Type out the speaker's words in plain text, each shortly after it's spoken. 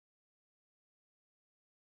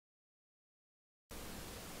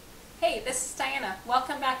Hey, this is Diana.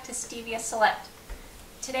 Welcome back to Stevia Select.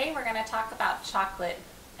 Today we're going to talk about chocolate.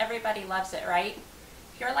 Everybody loves it, right?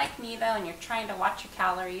 If you're like me though and you're trying to watch your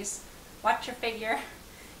calories, watch your figure,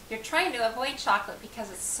 you're trying to avoid chocolate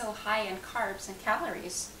because it's so high in carbs and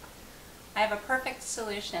calories. I have a perfect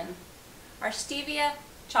solution. Our stevia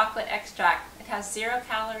chocolate extract. It has 0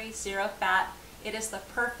 calories, 0 fat. It is the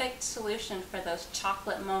perfect solution for those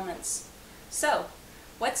chocolate moments. So,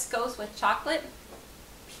 what goes with chocolate?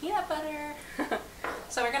 Peanut butter.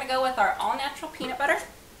 So we're going to go with our all-natural peanut butter.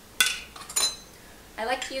 I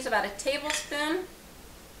like to use about a tablespoon.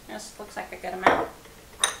 This looks like a good amount.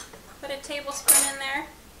 Put a tablespoon in there.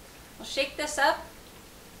 We'll shake this up.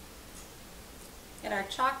 Get our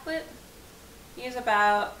chocolate. Use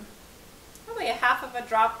about probably a half of a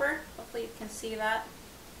dropper. Hopefully you can see that.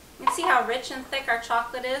 You can see how rich and thick our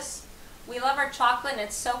chocolate is. We love our chocolate and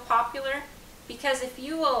it's so popular because if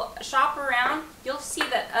you will shop around, you'll see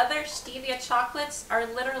that other stevia chocolates are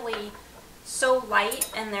literally so light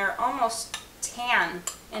and they're almost tan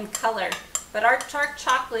in color. But our dark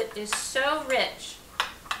chocolate is so rich.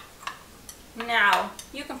 Now,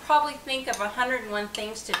 you can probably think of 101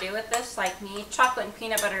 things to do with this, like me. Chocolate and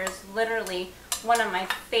peanut butter is literally one of my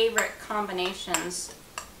favorite combinations.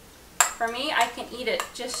 For me, I can eat it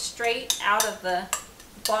just straight out of the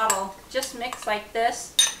bottle, just mixed like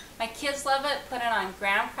this. My kids love it. Put it on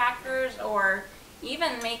graham crackers or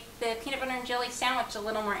even make the peanut butter and jelly sandwich a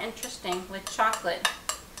little more interesting with chocolate.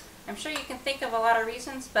 I'm sure you can think of a lot of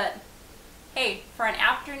reasons, but hey, for an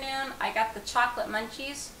afternoon, I got the chocolate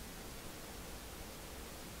munchies.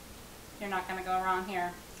 You're not going to go wrong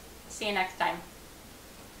here. See you next time.